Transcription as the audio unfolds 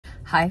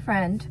Hi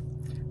friend,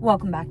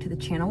 welcome back to the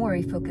channel where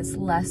we focus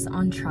less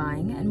on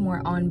trying and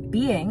more on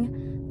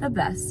being the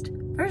best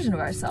version of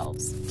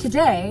ourselves.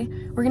 Today,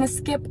 we're gonna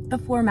skip the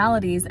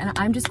formalities and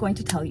I'm just going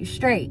to tell you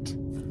straight.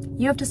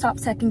 You have to stop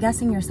second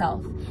guessing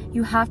yourself.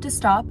 You have to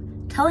stop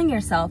telling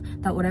yourself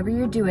that whatever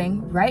you're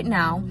doing right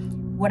now,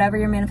 whatever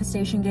your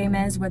manifestation game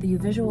is, whether you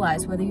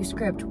visualize, whether you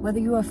script, whether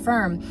you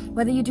affirm,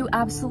 whether you do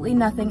absolutely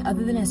nothing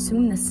other than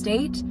assume the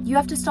state, you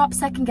have to stop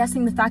second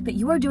guessing the fact that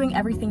you are doing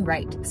everything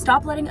right.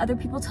 Stop letting other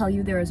people tell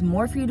you there is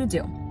more for you to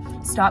do.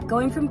 Stop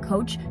going from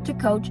coach to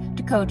coach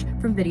to coach,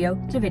 from video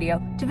to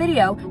video to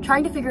video,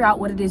 trying to figure out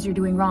what it is you're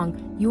doing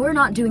wrong. You are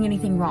not doing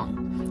anything wrong.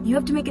 You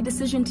have to make a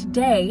decision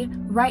today,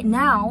 right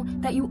now,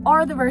 that you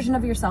are the version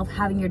of yourself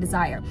having your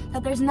desire,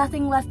 that there's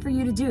nothing left for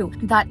you to do,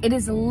 that it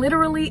is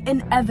literally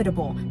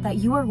inevitable that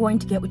you are going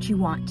to get what you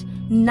want.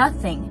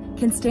 Nothing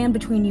can stand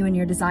between you and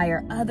your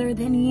desire other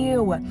than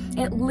you.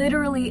 It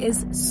literally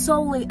is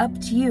solely up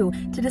to you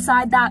to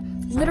decide that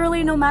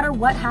literally no matter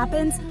what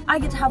happens, I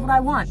get to have what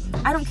I want.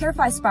 I don't care if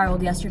I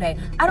spiraled yesterday.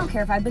 I don't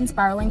care if I've been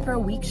spiraling for a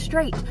week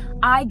straight.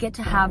 I get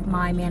to have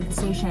my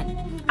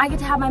manifestation. I get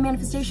to have my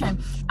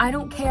manifestation. I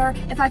don't care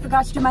if I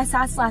forgot to do my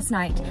sats last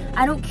night.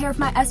 I don't care if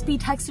my SB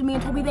texted me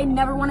and told me they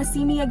never want to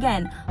see me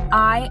again.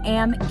 I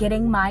am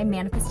getting my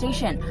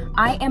manifestation.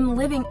 I am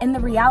living in the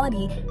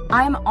reality.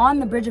 I am on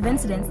the bridge of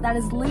incidents that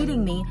is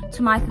leading me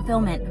to my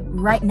fulfillment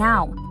right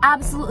now.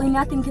 Absolutely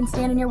nothing can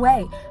stand in your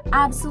way.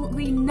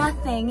 Absolutely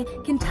nothing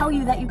can tell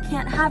you that you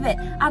can't have it.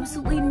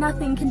 Absolutely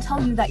nothing can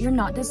tell you that you're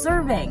not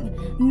deserving.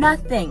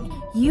 Nothing.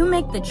 You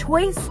make the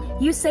choice,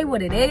 you say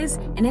what it is,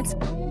 and it's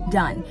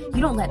done.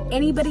 You don't let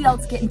anybody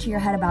else get into your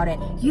head about it.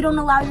 You don't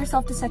allow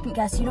yourself to second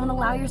guess. You don't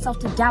allow yourself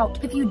to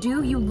doubt. If you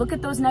do, you look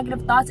at those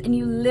negative thoughts and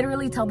you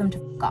literally tell them to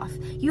f off.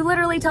 You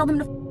literally tell them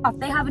to f off.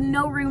 They have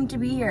no room to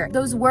be here.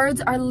 Those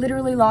words are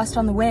literally lost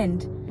on the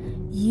wind.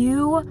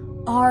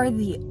 You are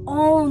the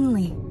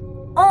only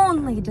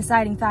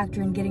deciding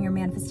factor in getting your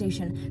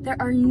manifestation. There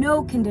are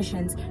no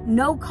conditions,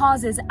 no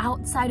causes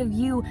outside of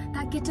you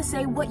that get to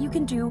say what you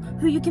can do,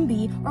 who you can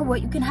be, or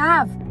what you can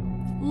have.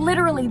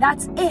 Literally,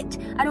 that's it.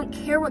 I don't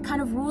care what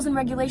kind of rules and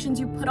regulations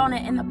you put on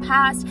it in the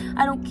past.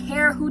 I don't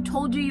care who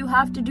told you you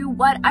have to do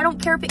what. I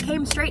don't care if it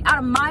came straight out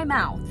of my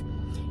mouth.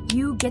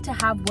 You get to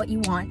have what you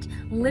want,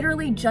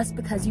 literally just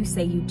because you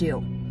say you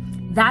do.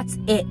 That's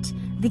it.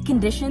 The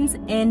conditions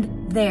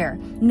end there.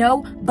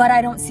 No, but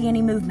I don't see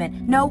any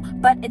movement. No,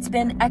 but it's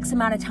been X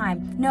amount of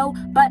time. No,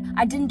 but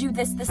I didn't do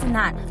this, this, and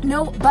that.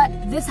 No, but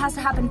this has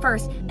to happen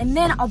first, and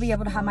then I'll be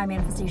able to have my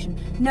manifestation.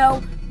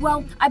 No,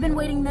 well, I've been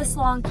waiting this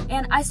long,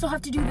 and I still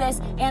have to do this,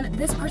 and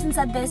this person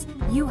said this.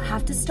 You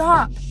have to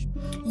stop.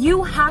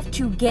 You have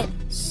to get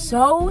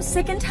so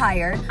sick and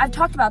tired. I've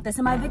talked about this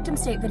in my victim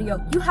state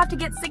video. You have to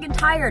get sick and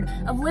tired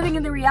of living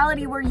in the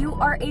reality where you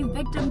are a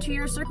victim to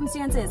your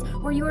circumstances,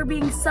 where you are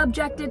being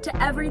subjected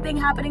to everything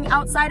happening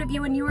outside of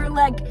you and you are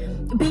like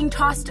being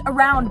tossed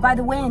around by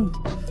the wind.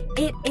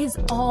 It is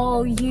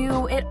all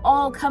you. It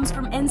all comes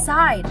from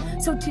inside.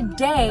 So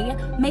today,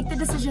 make the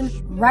decision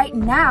right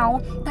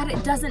now that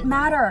it doesn't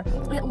matter.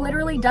 It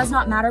literally does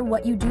not matter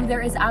what you do.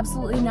 There is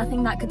absolutely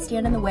nothing that could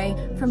stand in the way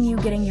from you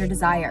getting your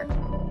desire.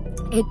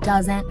 It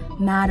doesn't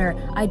matter.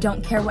 I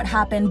don't care what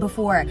happened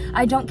before.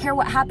 I don't care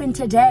what happened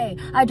today.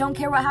 I don't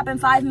care what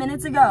happened 5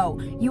 minutes ago.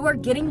 You are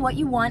getting what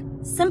you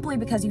want simply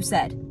because you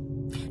said.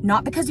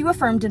 Not because you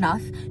affirmed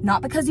enough,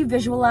 not because you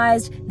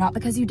visualized, not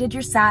because you did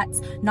your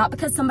sats, not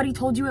because somebody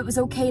told you it was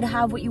okay to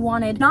have what you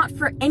wanted, not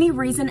for any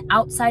reason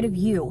outside of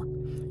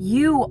you.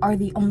 You are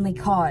the only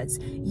cause.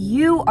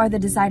 You are the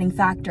deciding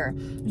factor.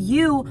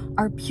 You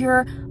are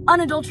pure,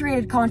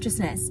 unadulterated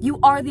consciousness. You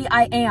are the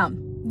I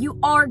am. You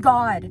are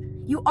God.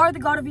 You are the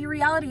God of your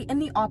reality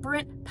and the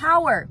operant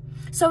power.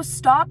 So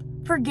stop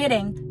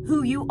forgetting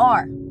who you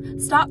are.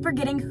 Stop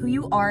forgetting who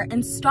you are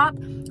and stop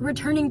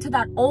returning to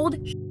that old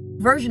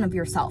version of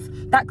yourself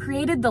that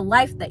created the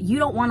life that you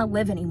don't want to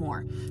live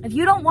anymore. If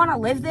you don't want to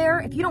live there,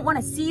 if you don't want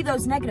to see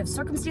those negative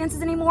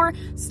circumstances anymore,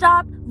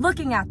 stop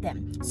looking at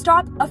them.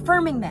 Stop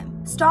affirming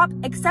them. Stop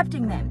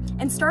accepting them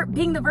and start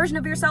being the version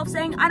of yourself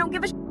saying, I don't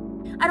give a shit.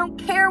 I don't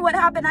care what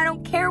happened. I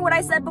don't care what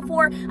I said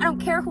before. I don't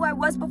care who I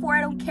was before.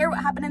 I don't care what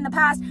happened in the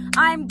past.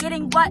 I'm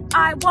getting what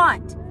I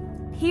want.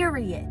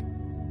 Period.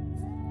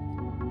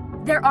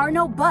 There are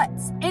no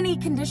buts. Any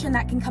condition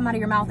that can come out of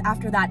your mouth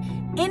after that,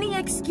 any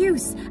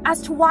excuse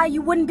as to why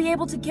you wouldn't be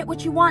able to get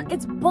what you want,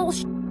 it's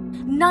bullshit.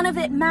 None of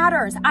it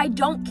matters. I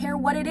don't care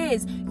what it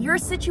is. Your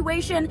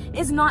situation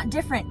is not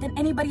different than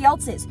anybody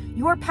else's.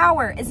 Your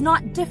power is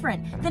not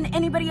different than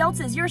anybody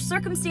else's. Your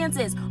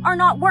circumstances are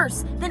not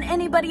worse than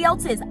anybody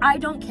else's. I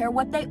don't care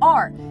what they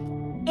are.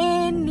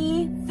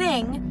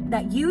 Anything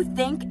that you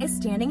think is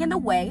standing in the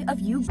way of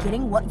you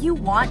getting what you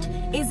want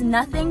is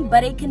nothing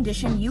but a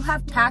condition you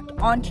have tacked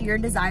onto your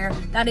desire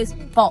that is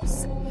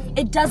false.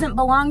 It doesn't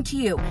belong to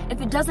you.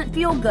 If it doesn't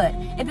feel good,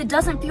 if it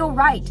doesn't feel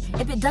right,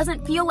 if it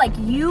doesn't feel like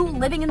you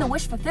living in the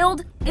wish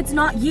fulfilled, it's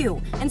not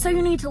you. And so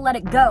you need to let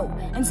it go.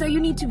 And so you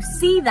need to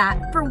see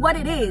that for what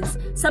it is.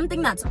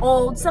 Something that's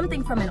old,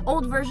 something from an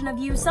old version of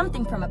you,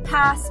 something from a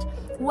past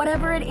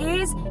whatever it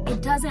is,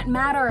 it doesn't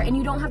matter. And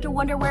you don't have to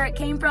wonder where it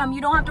came from.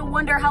 You don't have to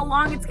wonder how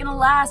long it's gonna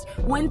last,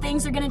 when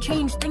things are gonna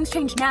change. Things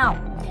change now.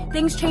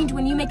 Things change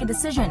when you make a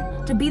decision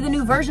to be the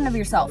new version of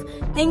yourself.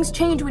 Things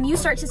change when you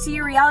start to see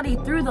your reality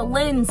through the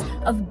lens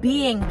of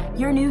being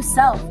your new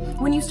self.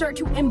 When you start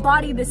to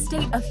embody the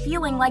state of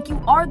feeling like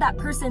you are that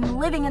person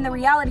living in the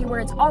reality where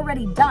it's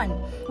already done.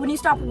 When you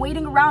stop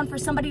waiting around for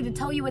somebody to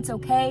tell you it's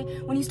okay.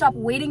 When you stop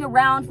waiting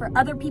around for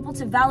other people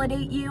to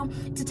validate you,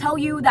 to tell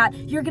you that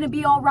you're gonna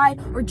be all right,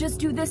 or just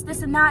do this,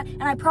 this, and that.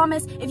 And I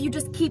promise, if you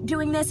just keep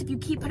doing this, if you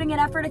keep putting in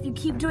effort, if you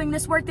keep doing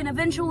this work, then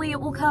eventually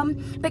it will come.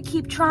 But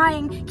keep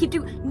trying, keep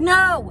doing.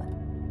 No!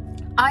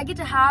 I get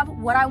to have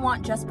what I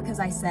want just because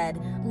I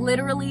said.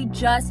 Literally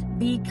just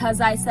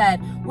because I said.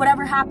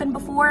 Whatever happened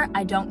before,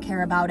 I don't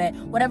care about it.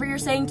 Whatever you're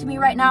saying to me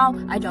right now,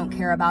 I don't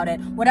care about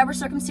it. Whatever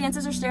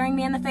circumstances are staring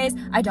me in the face,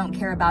 I don't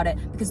care about it.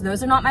 Because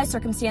those are not my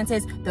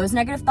circumstances. Those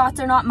negative thoughts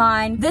are not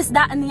mine. This,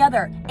 that, and the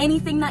other.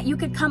 Anything that you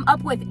could come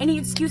up with, any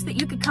excuse that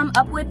you could come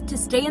up with to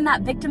stay in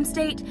that victim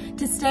state,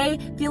 to stay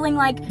feeling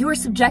like you're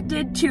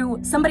subjected to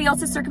somebody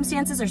else's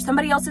circumstances or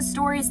somebody else's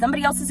story,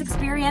 somebody else's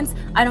experience,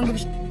 I don't give a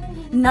shit.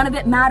 None of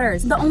it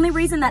matters. The only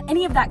reason that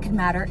any of that could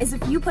matter is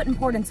if you put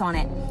importance on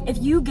it.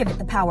 If you give it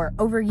the power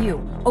over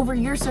you, over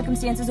your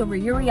circumstances, over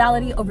your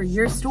reality, over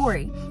your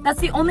story. That's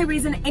the only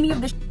reason any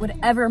of this would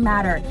ever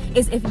matter,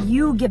 is if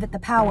you give it the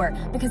power,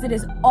 because it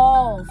is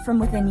all from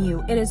within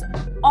you. It is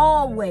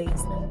always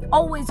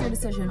your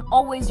decision,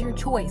 always your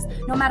choice.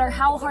 No matter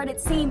how hard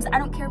it seems, I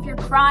don't care if you're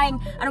crying,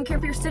 I don't care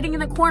if you're sitting in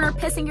the corner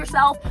pissing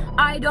yourself,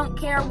 I don't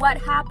care what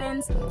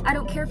happens, I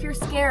don't care if you're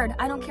scared,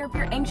 I don't care if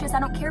you're anxious, I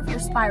don't care if you're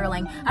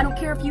spiraling, I don't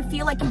care if you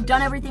feel like you've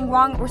done everything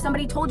wrong, or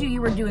somebody told you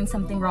you were doing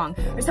something wrong,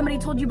 or somebody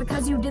told you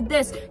because you did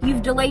this,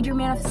 you've delayed your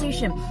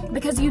manifestation,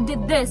 because you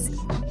did this,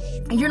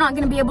 you're not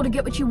gonna be able to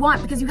get what you want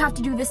because you have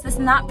to do this, this,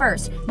 and that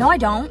first. No, I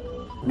don't.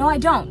 No, I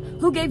don't.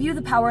 Who gave you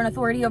the power and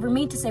authority over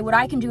me to say what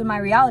I can do in my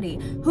reality?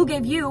 Who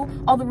gave you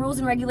all the rules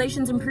and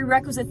regulations and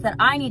prerequisites that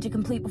I need to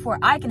complete before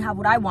I can have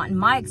what I want in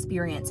my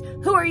experience?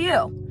 Who are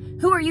you?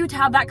 Who are you to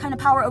have that kind of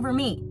power over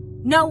me?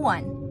 No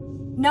one.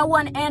 No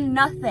one and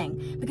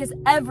nothing. Because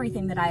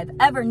everything that I have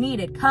ever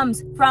needed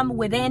comes from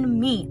within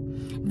me.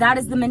 That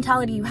is the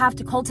mentality you have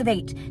to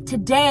cultivate.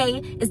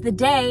 Today is the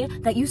day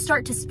that you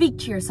start to speak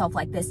to yourself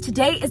like this.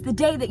 Today is the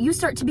day that you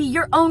start to be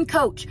your own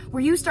coach,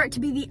 where you start to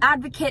be the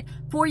advocate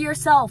for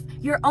yourself,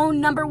 your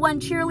own #1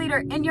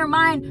 cheerleader in your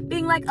mind,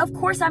 being like, of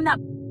course I'm that.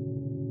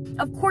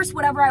 Of course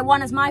whatever I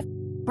want is my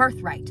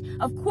birthright.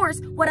 Of course,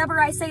 whatever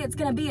I say it's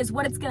gonna be is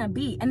what it's gonna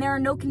be, and there are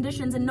no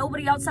conditions and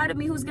nobody outside of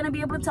me who's gonna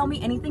be able to tell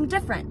me anything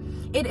different.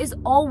 It is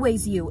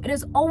always you. It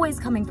is always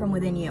coming from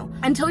within you.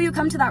 Until you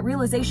come to that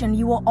realization,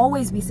 you will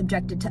always be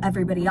subjected to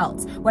everybody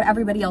else, what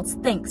everybody else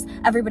thinks,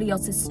 everybody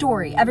else's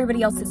story,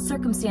 everybody else's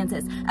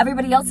circumstances,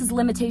 everybody else's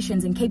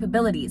limitations and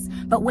capabilities.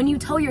 But when you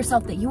tell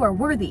yourself that you are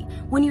worthy,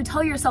 when you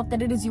tell yourself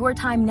that it is your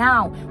time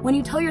now, when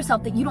you tell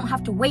yourself that you don't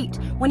have to wait,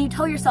 when you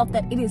tell yourself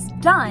that it is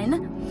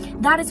done,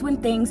 that is when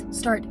things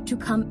start to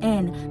come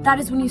in. That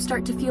is when you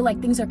start to feel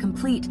like things are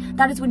complete.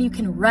 That is when you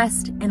can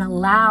rest and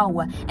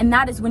allow. And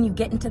that is when you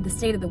get into the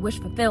state of the wish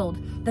fulfilled,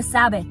 the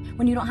Sabbath,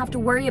 when you don't have to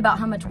worry about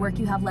how much work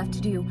you have left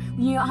to do,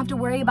 when you don't have to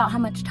worry about how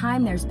much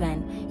time there's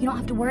been. You don't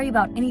have to worry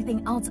about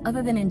anything else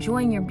other than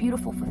enjoying your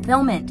beautiful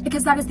fulfillment,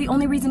 because that is the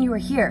only reason you are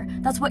here.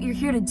 That's what you're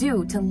here to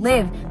do, to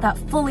live that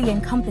fully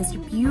encompassed,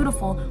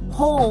 beautiful,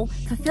 whole,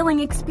 fulfilling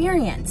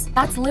experience.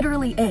 That's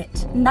literally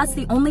it. And that's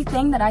the only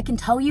thing that I can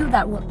tell you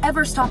that will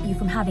ever stop you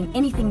from having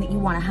anything that you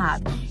want to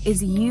have,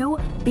 is you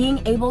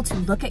being able to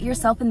look at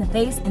yourself in the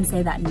face and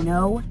say that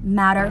no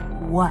matter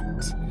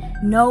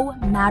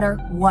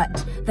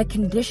what, the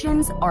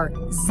conditions are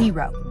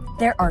zero.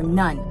 There are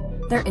none.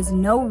 There is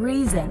no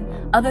reason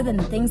other than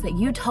the things that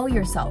you tell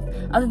yourself,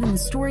 other than the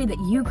story that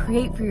you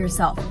create for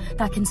yourself,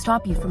 that can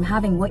stop you from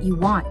having what you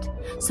want.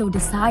 So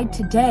decide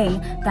today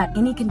that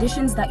any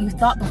conditions that you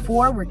thought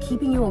before were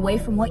keeping you away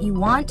from what you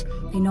want,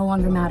 they no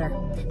longer matter.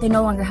 They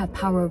no longer have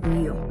power over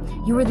you.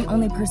 You are the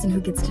only person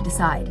who gets to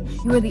decide.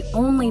 You are the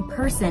only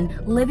person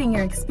living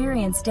your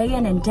experience day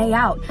in and day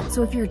out.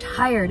 So if you're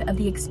tired of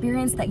the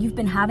experience that you've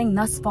been having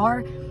thus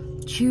far,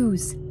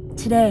 choose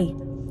today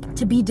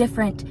to be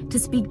different, to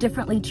speak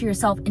differently to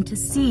yourself, and to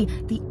see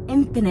the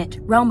infinite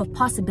realm of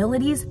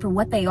possibilities for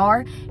what they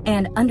are,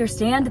 and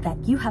understand that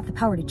you have the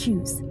power to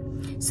choose.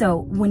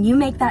 So when you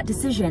make that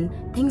decision,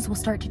 things will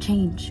start to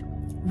change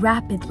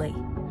rapidly.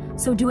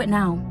 So do it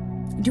now,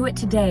 do it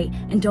today,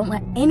 and don't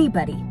let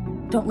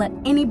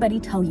anybody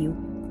tell you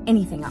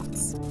anything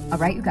else. All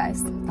right, you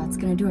guys, that's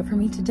gonna do it for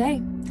me today.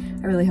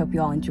 I really hope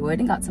you all enjoyed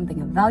and got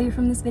something of value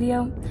from this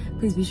video.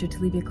 Please be sure to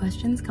leave your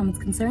questions, comments,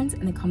 concerns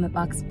in the comment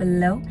box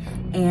below,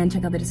 and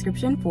check out the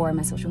description for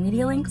my social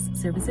media links,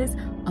 services,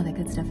 all that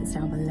good stuff is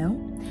down below.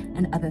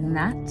 And other than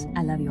that,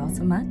 I love you all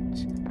so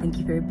much. Thank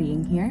you for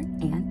being here,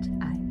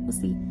 and I will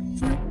see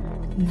you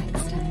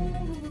next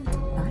time.